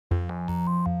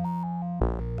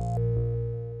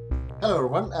Hello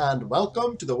everyone and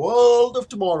welcome to the world of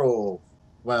tomorrow.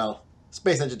 Well,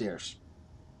 space engineers.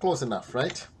 Close enough,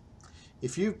 right?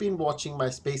 If you've been watching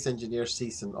my space engineer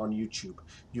season on YouTube,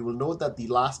 you will know that the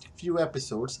last few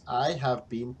episodes I have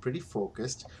been pretty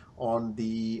focused on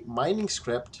the mining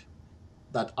script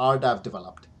that Rdav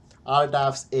developed.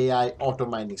 Rdav's AI auto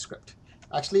mining script.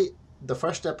 Actually, the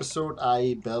first episode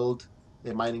I built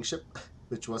a mining ship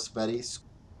which was very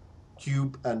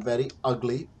cube and very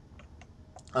ugly,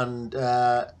 and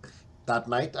that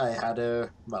night I had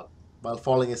while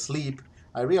falling asleep,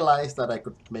 I realized that I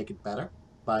could make it better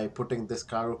by putting this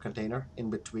cargo container in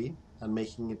between and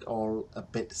making it all a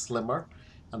bit slimmer.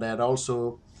 And I had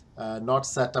also not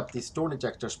set up the stone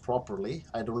ejectors properly.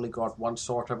 I'd only got one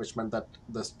sorter, which meant that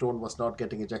the stone was not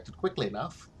getting ejected quickly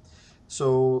enough.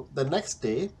 So the next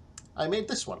day, I made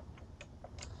this one.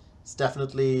 It's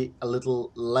definitely a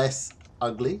little less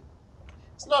ugly.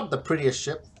 It's not the prettiest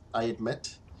ship, I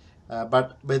admit,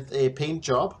 but with a paint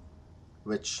job,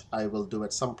 which I will do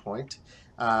at some point,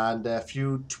 and a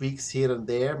few tweaks here and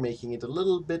there, making it a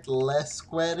little bit less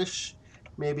squarish,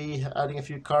 maybe adding a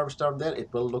few curves down there,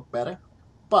 it will look better.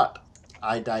 But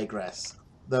I digress.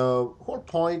 The whole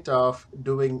point of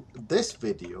doing this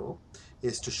video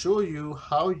is to show you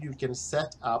how you can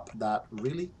set up that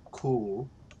really cool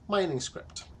mining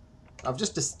script. I've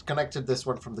just disconnected this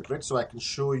one from the grid so I can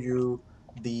show you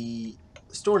the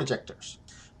stone ejectors.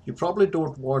 You probably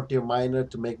don't want your miner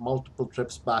to make multiple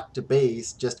trips back to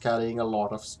base just carrying a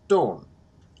lot of stone.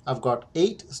 I've got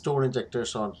 8 stone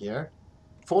injectors on here,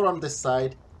 4 on this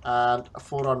side and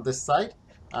 4 on this side,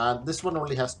 and this one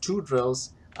only has 2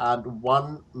 drills and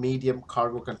 1 medium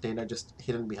cargo container just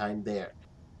hidden behind there.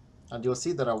 And you'll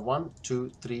see there are 1,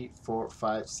 2, 3, 4,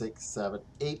 5, 6, 7,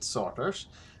 8 sorters,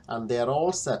 and they are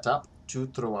all set up to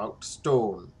throw out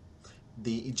stone.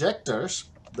 The ejectors,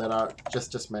 there are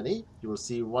just as many. You will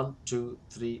see 1, 2,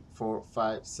 3, 4,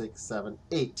 5, 6, 7,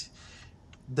 8.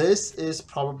 This is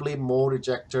probably more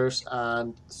ejectors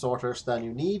and sorters than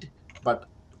you need, but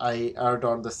I erred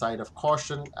on the side of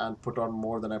caution and put on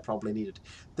more than I probably needed.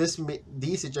 These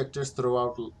ejectors throw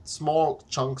out small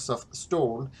chunks of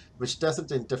stone, which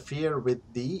doesn't interfere with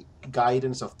the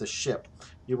guidance of the ship.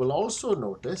 You will also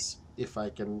notice, if I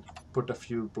can put a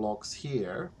few blocks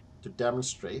here to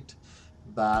demonstrate,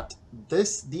 that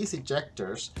these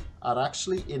ejectors are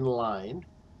actually in line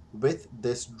with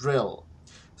this drill.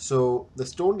 So the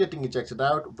stone getting ejected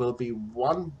out will be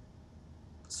one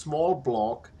small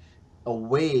block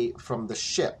away from the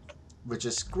ship, which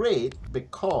is great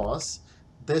because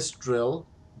this drill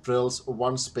drills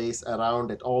one space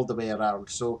around it all the way around.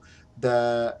 So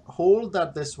the hole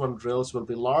that this one drills will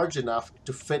be large enough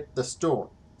to fit the stone.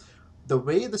 The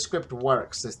way the script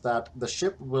works is that the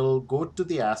ship will go to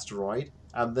the asteroid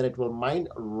and then it will mine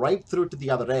right through to the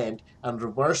other end and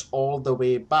reverse all the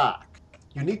way back.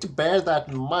 You need to bear that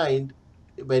in mind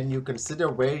when you consider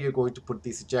where you're going to put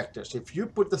these ejectors. If you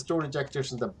put the stone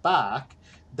ejectors in the back,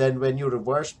 then when you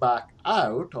reverse back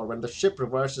out, or when the ship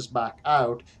reverses back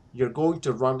out, you're going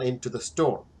to run into the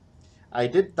stone. I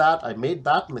made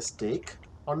that mistake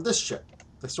on this ship.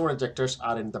 The stone ejectors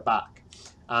are in the back.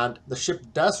 And the ship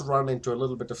does run into a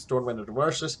little bit of stone when it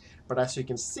reverses, but as you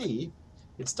can see,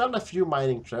 it's done a few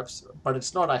mining trips, but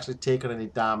it's not actually taken any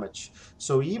damage.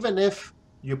 So even if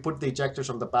you put the ejectors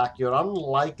on the back, you're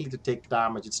unlikely to take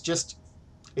damage. It's just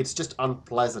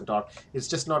unpleasant, or it's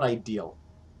just not ideal.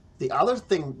 The other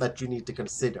thing that you need to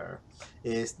consider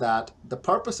is that the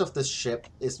purpose of this ship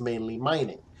is mainly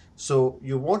mining. So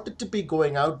you want it to be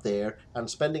going out there and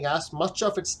spending as much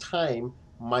of its time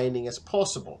mining as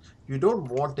possible. You don't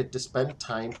want it to spend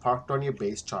time parked on your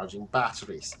base charging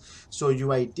batteries. So you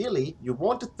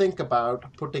want to think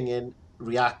about putting in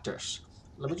reactors.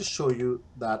 Let me just show you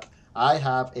that I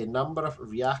have a number of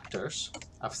reactors.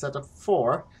 I've set up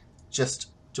 4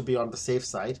 just to be on the safe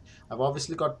side. I've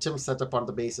obviously got Tim set up on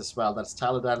the base as well. That's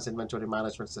Taladan's inventory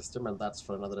management system, and that's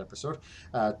for another episode,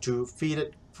 to feed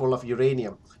it full of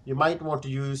uranium. You might want to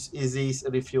use Izzy's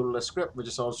refueler script, which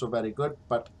is also very good,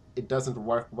 but it doesn't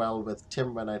work well with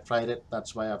Tim when I tried it.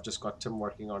 That's why I've just got Tim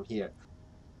working on here.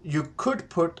 You could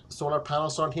put solar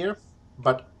panels on here,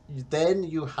 but then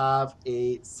you have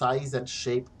a size and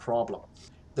shape problem.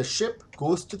 The ship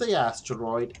goes to the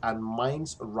asteroid and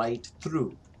mines right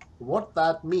through. What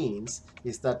that means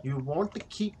is that you want to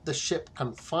keep the ship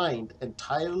confined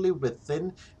entirely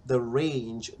within the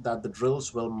range that the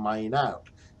drills will mine out.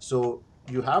 So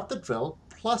you have the drill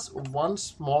plus one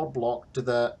small block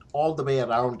to all the way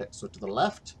around it. So to the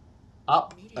left,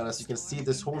 up, and as you can see,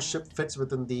 this whole ship fits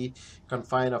within the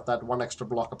confine of that one extra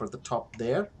block up at the top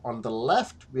there. On the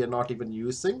left, we are not even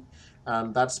using,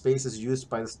 and that space is used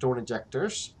by the stone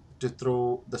ejectors to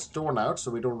throw the stone out so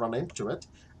we don't run into it,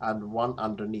 and one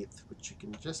underneath, which you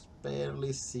can just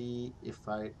barely see if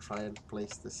I try and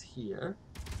place this here.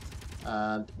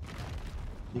 And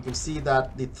you can see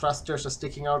that the thrusters are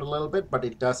sticking out a little bit, but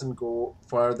it doesn't go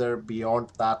further beyond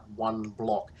that one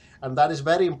block. And that is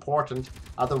very important.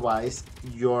 Otherwise,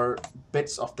 your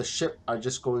bits of the ship are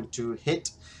just going to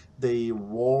hit the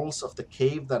walls of the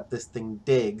cave that this thing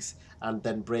digs and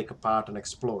then break apart and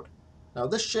explode. Now,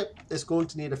 this ship is going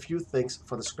to need a few things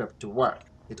for the script to work.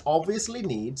 It obviously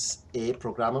needs a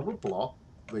programmable block,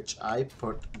 which I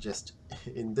put just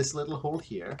in this little hole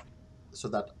here so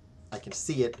that I can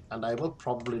see it, and I will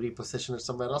probably reposition it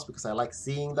somewhere else because I like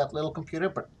seeing that little computer,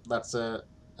 but that's a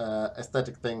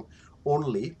aesthetic thing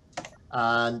only.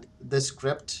 And this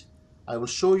script, I will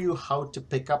show you how to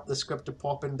pick up the script to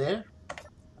pop in there.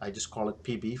 I just call it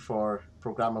PB for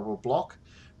programmable block,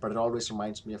 but it always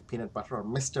reminds me of Peanut Butter, or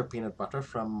Mr. Peanut Butter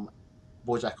from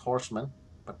BoJack Horseman,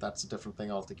 but that's a different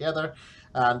thing altogether.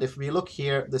 And if we look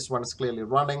here, this one is clearly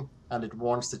running and it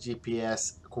wants the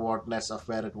GPS coordinates of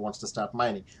where it wants to start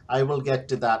mining. I will get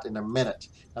to that in a minute.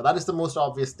 Now that is the most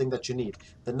obvious thing that you need.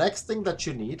 The next thing that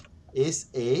you need is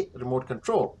a remote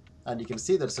control. And you can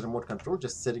see there's a remote control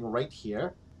just sitting right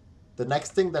here. The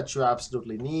next thing that you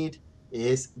absolutely need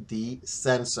is the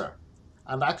sensor.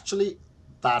 And actually,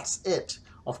 that's it.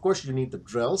 Of course, you need the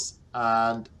drills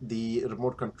and the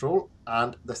remote control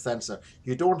and the sensor.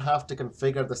 You don't have to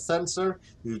configure the sensor,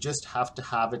 you just have to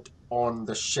have it on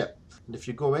the ship. And if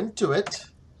you go into it,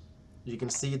 you can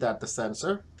see that the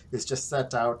sensor is just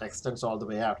set out, extends all the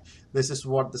way out. This is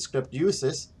what the script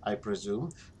uses, I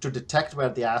presume, to detect where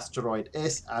the asteroid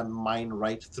is and mine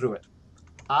right through it.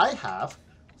 I have,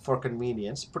 for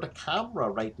convenience, put a camera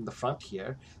right in the front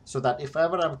here so that if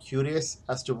ever I'm curious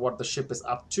as to what the ship is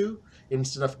up to,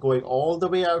 instead of going all the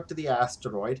way out to the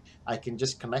asteroid, I can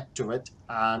just connect to it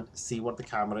and see what the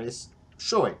camera is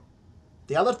showing.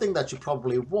 The other thing that you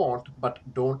probably want but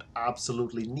don't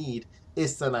absolutely need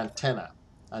is an antenna.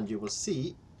 And you will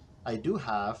see I do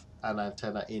have an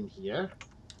antenna in here,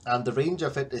 and the range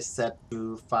of it is set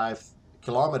to 5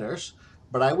 kilometers.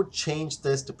 But I would change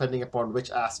this depending upon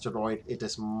which asteroid it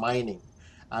is mining.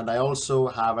 And I also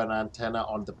have an antenna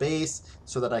on the base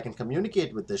so that I can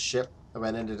communicate with this ship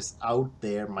when it is out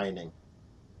there mining.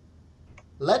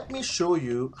 Let me show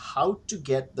you how to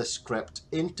get the script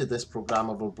into this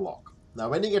programmable block. Now,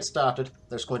 when you get started,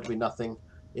 there's going to be nothing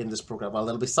in this program. Well,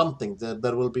 there'll be something.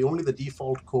 There will be only the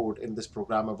default code in this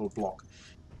programmable block.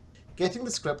 Getting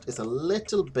the script is a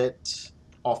little bit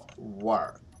of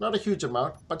work. Not a huge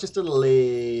amount, but just a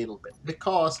little bit,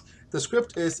 because the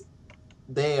script is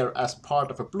there as part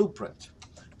of a blueprint.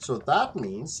 So that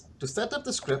means to set up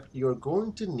the script, you're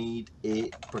going to need a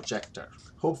projector.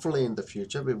 Hopefully in the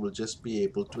future, we will just be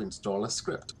able to install a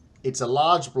script. It's a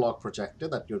large block projector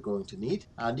that you're going to need,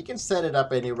 and you can set it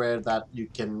up anywhere that you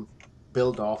can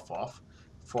build off of.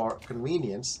 For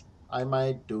convenience, I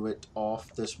might do it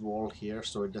off this wall here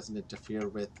so it doesn't interfere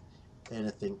with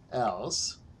anything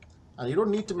else. And you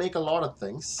don't need to make a lot of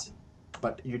things,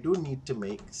 but you do need to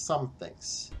make some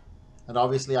things. And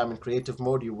obviously I'm in creative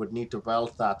mode. You would need to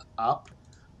weld that up.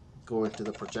 Go into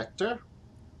the projector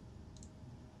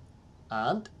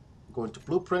and go into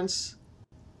blueprints,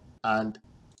 and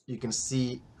you can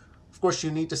see, of course, you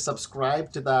need to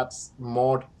subscribe to that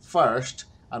mod first,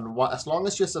 and as long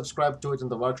as you're subscribed to it in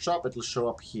the workshop, it will show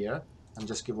up here, and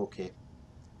just give OK.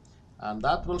 And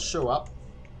that will show up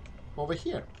over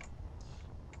here.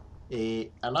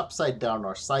 An upside down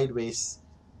or sideways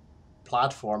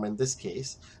platform in this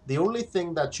case. The only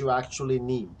thing that you actually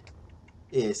need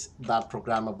is that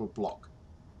programmable block.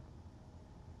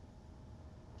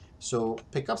 So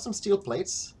pick up some steel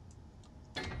plates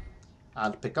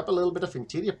and pick up a little bit of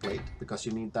interior plate because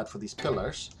you need that for these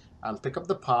pillars, and pick up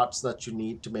the parts that you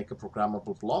need to make a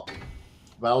programmable block.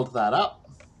 Weld that up.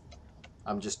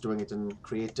 I'm just doing it in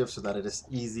creative so that it is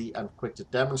easy and quick to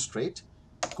demonstrate.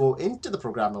 Go into the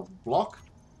programmable block.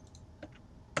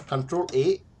 Control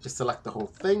A to select the whole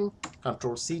thing.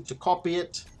 Control C to copy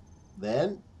it.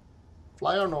 Then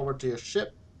fly on over to your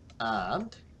ship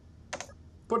and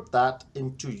put that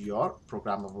into your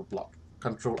programmable block.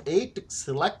 Control A to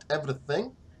select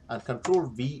everything and Control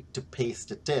V to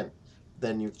paste it in.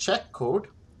 Then you check code,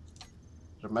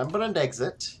 remember and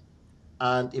exit.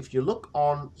 And if you look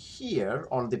on here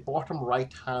on the bottom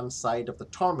right hand side of the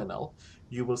terminal,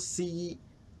 you will see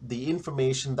the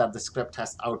information that the script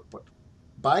has output.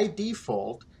 By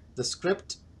default, the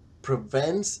script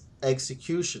prevents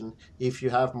execution if you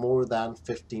have more than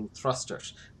 15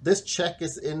 thrusters. This check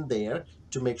is in there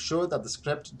to make sure that the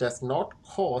script does not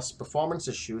cause performance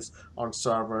issues on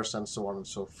servers and so on and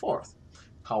so forth.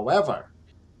 However,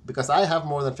 because I have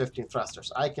more than 15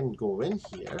 thrusters, I can go in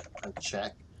here and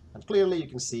check, and clearly you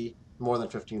can see more than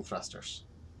 15 thrusters.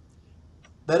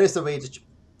 There is a way to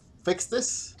fix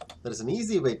this. There is an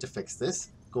easy way to fix this.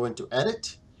 Go into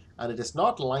Edit, and it is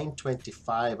not line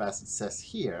 25 as it says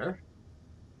here.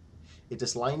 It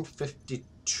is line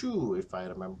 52, if I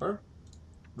remember,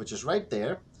 which is right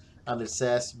there, and it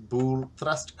says bool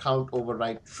thrust count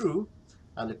override true,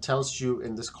 and it tells you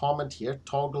in this comment here,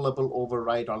 toggleable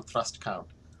override on thrust count.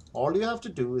 All you have to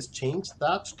do is change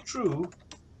that true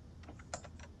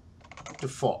to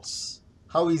false.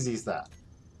 How easy is that?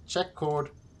 Check code,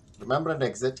 remember and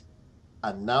exit,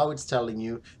 and now it's telling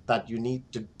you that you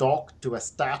need to dock to a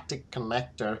static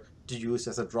connector to use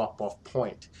as a drop-off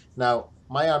point. Now,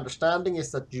 my understanding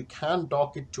is that you can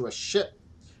dock it to a ship,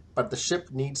 but the ship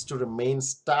needs to remain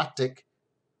static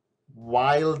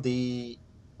while the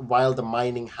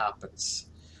mining happens.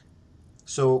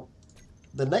 So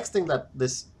the next thing that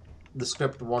the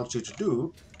script wants you to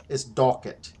do is dock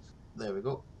it. There we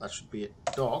go. That should be it,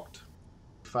 docked.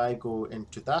 If I go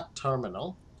into that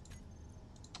terminal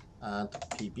and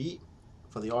PB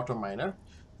for the auto-miner,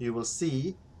 you will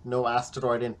see no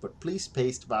asteroid input. Please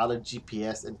paste valid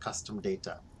GPS in custom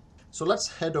data. So let's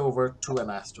head over to an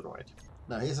asteroid.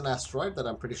 Now here's an asteroid that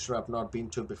I'm pretty sure I've not been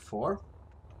to before.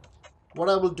 What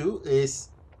I will do is,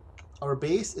 our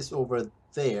base is over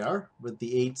there with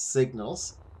the 8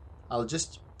 signals. I'll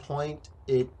just point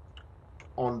it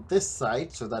on this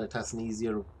side so that it has an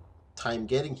easier time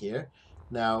getting here.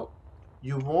 Now,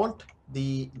 you want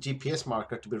the GPS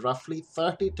marker to be roughly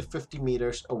 30 to 50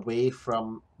 meters away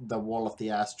from the wall of the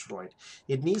asteroid.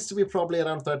 It needs to be probably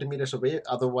around 30 meters away,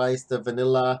 otherwise the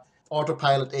vanilla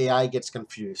autopilot AI gets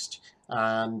confused,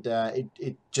 and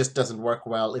it just doesn't work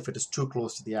well if it is too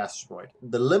close to the asteroid.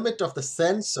 The limit of the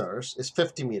sensors is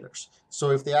 50 meters.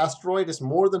 So if the asteroid is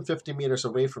more than 50 meters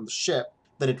away from the ship,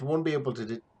 then it won't be able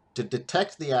to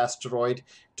detect the asteroid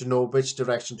to know which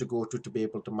direction to go to be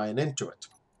able to mine into it.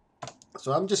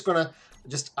 So I'm just gonna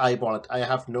eyeball it. I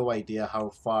have no idea how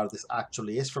far this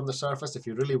actually is from the surface. If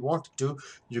you really wanted to,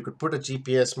 you could put a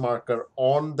GPS marker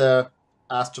on the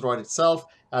asteroid itself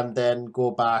and then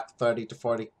go back 30 to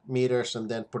 40 meters and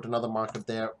then put another marker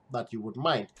there that you would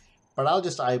mine. But I'll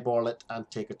just eyeball it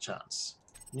and take a chance.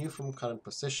 New from current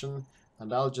position,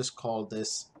 and I'll just call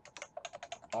this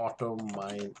auto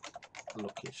mine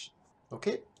location.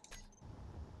 Okay.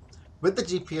 With the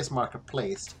GPS marker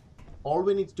placed, all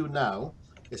we need to do now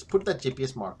is put that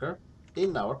GPS marker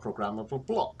in our programmable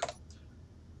block.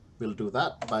 We'll do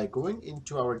that by going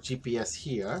into our GPS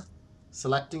here,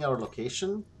 selecting our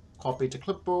location, copy to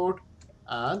clipboard,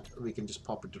 and we can just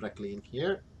pop it directly in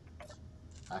here.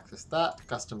 Access that,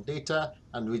 custom data,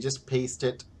 and we just paste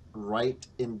it right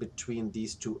in between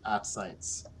these two @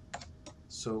 signs.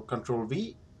 So Control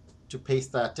V to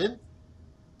paste that in,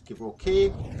 give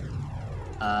OK,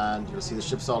 and you'll see the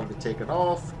ship's already taken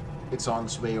off. It's on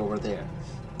its way over there.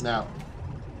 Now,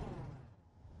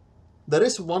 there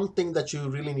is one thing that you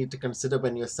really need to consider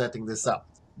when you're setting this up.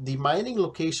 The mining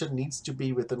location needs to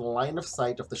be within line of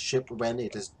sight of the ship when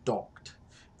it is docked.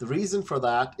 The reason for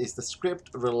that is the script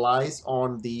relies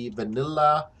on the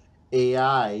vanilla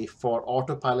AI for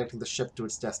autopiloting the ship to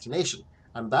its destination.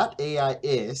 And that AI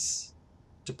is,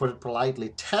 to put it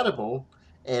politely, terrible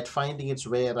at finding its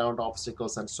way around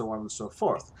obstacles and so on and so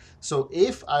forth. So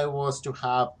if I was to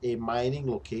have a mining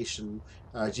location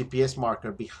GPS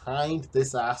marker behind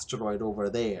this asteroid over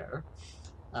there,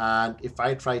 and if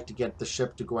I tried to get the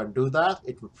ship to go and do that,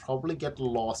 it would probably get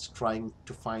lost trying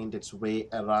to find its way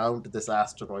around this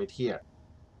asteroid here.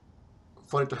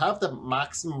 For it to have the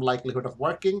maximum likelihood of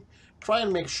working, try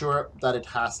and make sure that it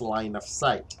has line of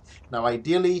sight. Now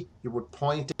ideally, you would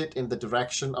point it in the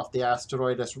direction of the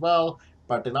asteroid as well,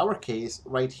 but in our case,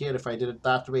 right here, if I did it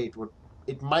that way,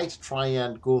 it might try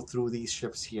and go through these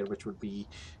ships here, which would be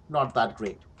not that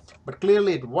great. But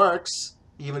clearly it works,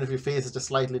 even if you face it a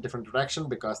slightly different direction,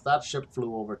 because that ship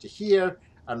flew over to here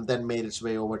and then made its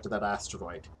way over to that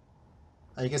asteroid.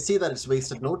 And you can see that it's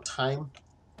wasted no time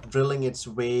drilling its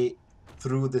way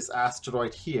through this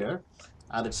asteroid here,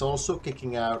 and it's also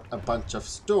kicking out a bunch of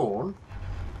stone,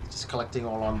 just collecting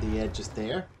all on the edges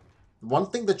there. One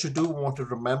thing that you do want to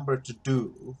remember to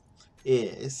do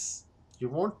is you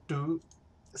want to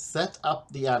set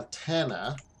up the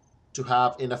antenna to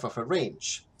have enough of a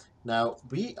range. Now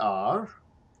we are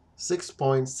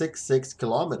 6.66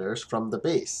 kilometers from the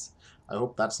base. I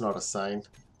hope that's not a sign.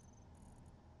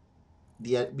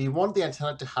 We want the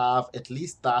antenna to have at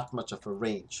least that much of a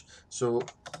range. So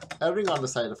erring on the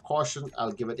side of caution,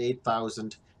 I'll give it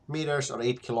 8,000 meters or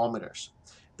 8 kilometers.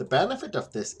 The benefit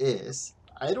of this is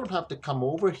I don't have to come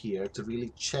over here to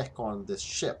really check on this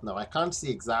ship. Now, I can't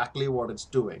see exactly what it's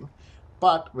doing,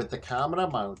 but with the camera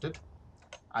mounted,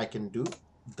 I can do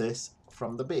this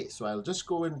from the base. So I'll just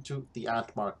go into the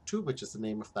Ant Mark II, which is the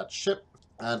name of that ship.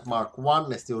 Ant Mark I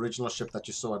is the original ship that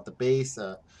you saw at the base,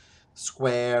 a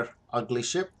square, ugly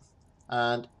ship.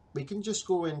 And we can just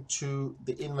go into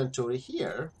the inventory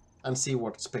here and see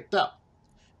what's picked up.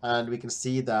 And we can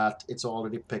see that it's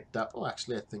already picked up. Oh,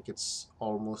 actually, I think it's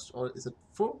almost, or is it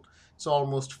full? It's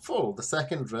almost full. The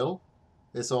second drill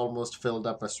is almost filled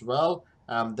up as well.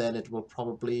 And then it will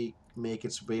probably make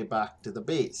its way back to the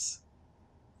base.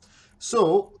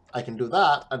 So I can do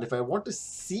that. And if I want to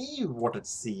see what it's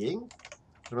seeing,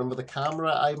 remember the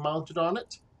camera I mounted on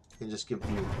it? I can just give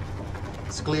you,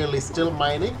 it's clearly still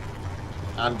mining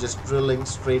and just drilling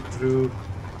straight through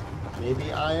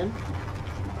maybe iron.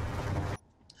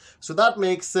 So that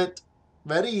makes it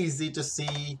very easy to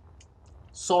see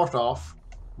sort of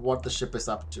what the ship is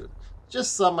up to.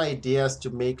 Just some ideas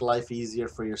to make life easier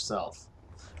for yourself.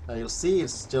 Now you'll see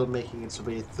it's still making its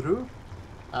way through,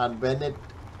 and when it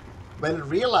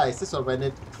realizes, or when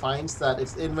it finds that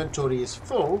its inventory is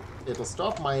full, it'll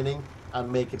stop mining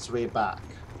and make its way back.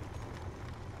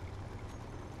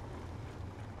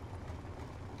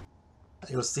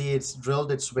 You'll see it's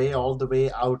drilled its way all the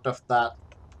way out of that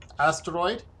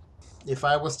asteroid. If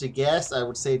I was to guess, I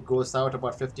would say it goes out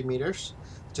about 50 meters,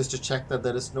 just to check that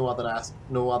there is no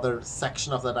other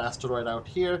section of that asteroid out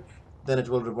here. Then it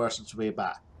will reverse its way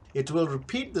back. It will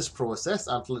repeat this process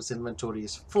until its inventory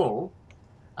is full,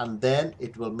 and then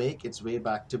it will make its way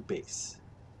back to base.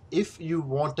 If you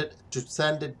wanted to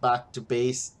send it back to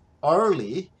base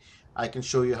early, I can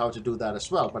show you how to do that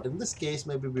as well. But in this case,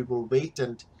 maybe we will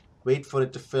wait for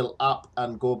it to fill up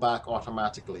and go back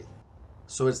automatically.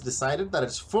 So it's decided that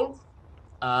it's full,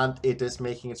 and it is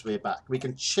making its way back. We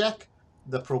can check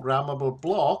the programmable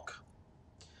block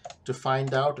to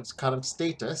find out its current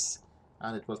status,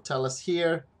 and it will tell us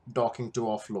here, docking to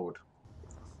offload.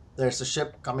 There's a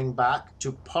ship coming back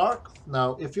to park.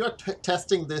 Now, if you're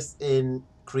testing this in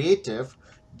creative,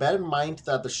 bear in mind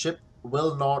that the ship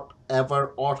will not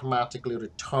ever automatically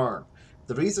return.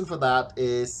 The reason for that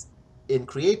is in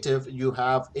creative, you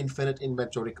have infinite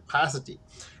inventory capacity.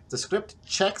 The script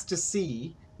checks to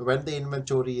see when the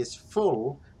inventory is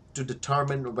full to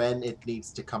determine when it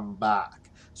needs to come back.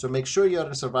 So make sure you're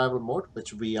in survival mode,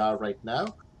 which we are right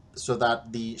now, so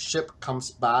that the ship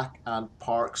comes back and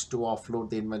parks to offload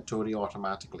the inventory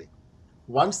automatically.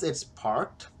 Once it's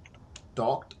parked,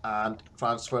 docked, and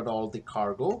transferred all the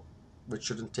cargo, which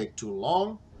shouldn't take too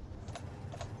long,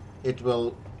 it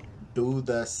will do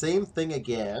the same thing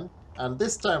again, and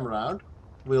this time around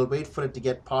we'll wait for it to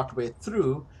get partway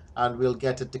through, and we'll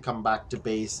get it to come back to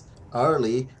base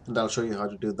early, and I'll show you how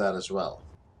to do that as well.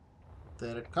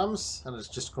 There it comes, and it's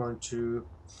just going to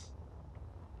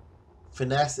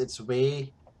finesse its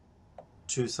way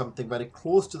to something very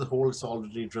close to the hole it's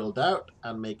already drilled out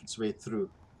and make its way through.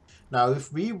 Now,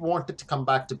 if we want it to come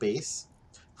back to base,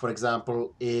 for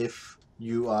example, if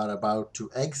you are about to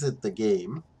exit the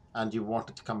game and you want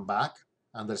it to come back,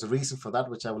 and there's a reason for that,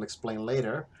 which I will explain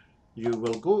later, you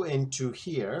will go into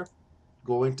here,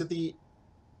 go into the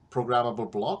programmable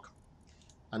block,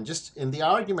 and just in the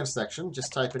argument section,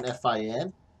 just type in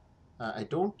FIN. I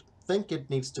don't think it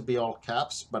needs to be all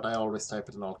caps, but I always type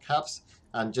it in all caps,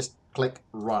 and just click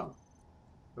run.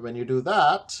 When you do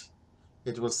that,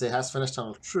 it will say has finished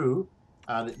tunnel true,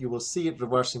 and you will see it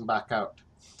reversing back out.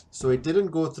 So it didn't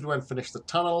go through and finish the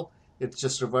tunnel, it's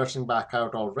just reversing back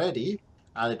out already,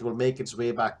 and it will make its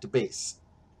way back to base.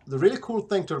 The really cool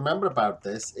thing to remember about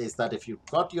this is that if you've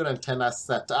got your antenna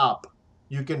set up,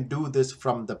 you can do this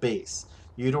from the base.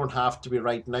 You don't have to be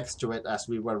right next to it as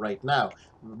we were right now.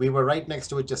 We were right next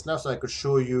to it just now, so I could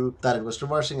show you that it was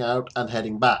reversing out and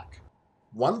heading back.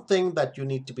 One thing that you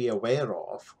need to be aware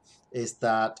of is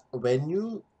that when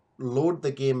you load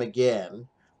the game again,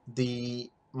 the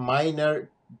miner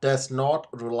does not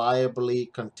reliably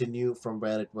continue from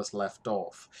where it was left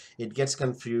off. It gets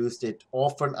confused. It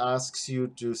often asks you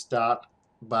to start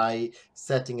by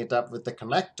setting it up with the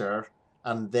connector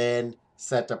and then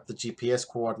set up the GPS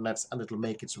coordinates, and it'll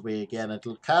make its way again.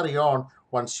 It'll carry on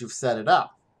once you've set it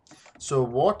up. So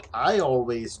what I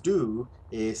always do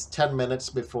is 10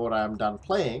 minutes before I'm done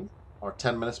playing, or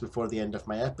 10 minutes before the end of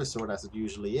my episode, as it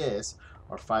usually is,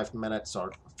 or 5 minutes or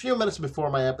a few minutes before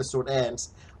my episode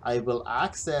ends, I will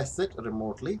access it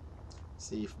remotely.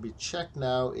 See, if we check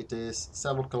now, it is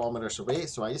several kilometers away,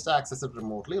 so I just access it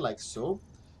remotely like so.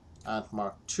 Ant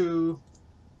Mark II,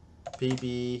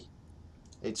 PB,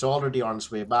 it's already on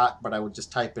its way back, but I would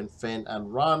just type in fin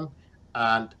and run,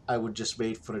 and I would just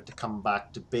wait for it to come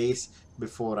back to base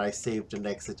before I saved and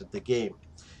exited the game.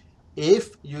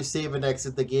 If you save and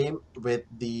exit the game with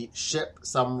the ship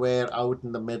somewhere out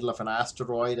in the middle of an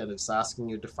asteroid and it's asking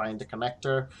you to find a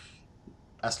connector,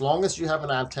 as long as you have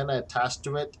an antenna attached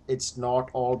to it, it's not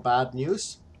all bad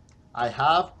news. I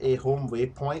have a home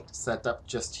waypoint set up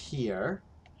just here,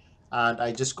 and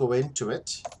I just go into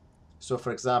it. So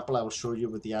for example, I will show you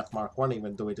with the Ant Mark 1,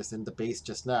 even though it is in the base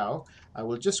just now. I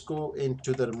will just go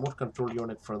into the remote control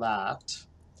unit for that,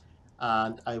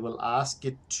 and I will ask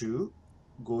it to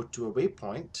go to a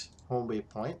waypoint, home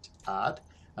waypoint, add,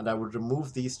 and I would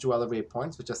remove these two other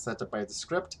waypoints which are set up by the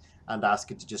script and ask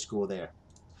it to just go there.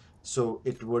 So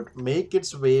it would make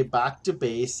its way back to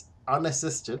base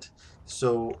unassisted.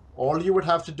 So all you would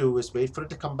have to do is wait for it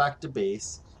to come back to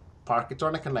base, park it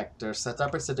on a connector, set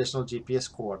up its additional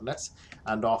GPS coordinates,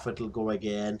 and off it'll go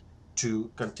again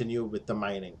to continue with the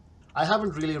mining. I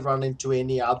haven't really run into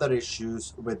any other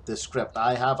issues with this script.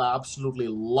 I have absolutely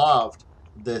loved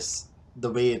this,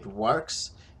 the way it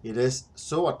works. It is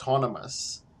so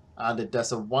autonomous, and it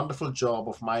does a wonderful job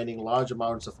of mining large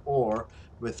amounts of ore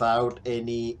without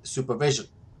any supervision.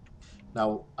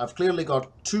 Now, I've clearly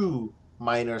got two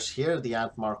miners here, the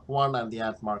Ant Mark 1 and the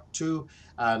Ant Mark 2,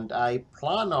 and I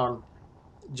plan on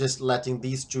just letting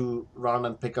these two run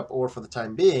and pick up ore for the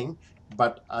time being,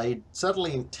 but I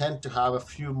certainly intend to have a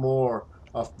few more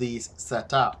of these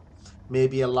set up.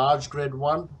 Maybe a large grid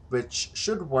one, which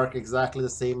should work exactly the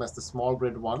same as the small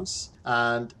grid ones,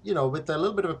 and with a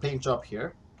little bit of a paint job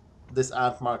here, this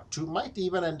Ant Mark 2 might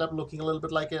even end up looking a little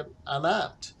bit like an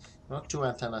ant. Two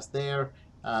antennas there,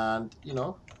 and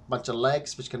a bunch of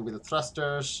legs, which can be the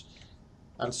thrusters,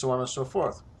 and so on and so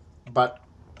forth. But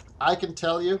I can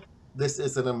tell you, this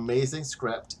is an amazing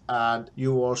script, and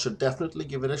you all should definitely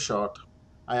give it a shot.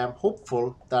 I am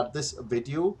hopeful that this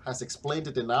video has explained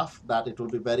it enough that it will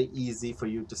be very easy for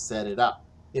you to set it up.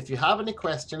 If you have any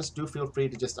questions, do feel free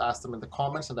to just ask them in the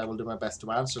comments, and I will do my best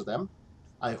to answer them.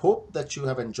 I hope that you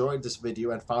have enjoyed this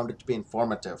video and found it to be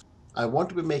informative. I want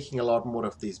to be making a lot more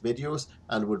of these videos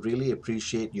and would really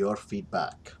appreciate your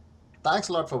feedback. Thanks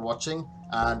a lot for watching,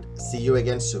 and see you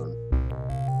again soon.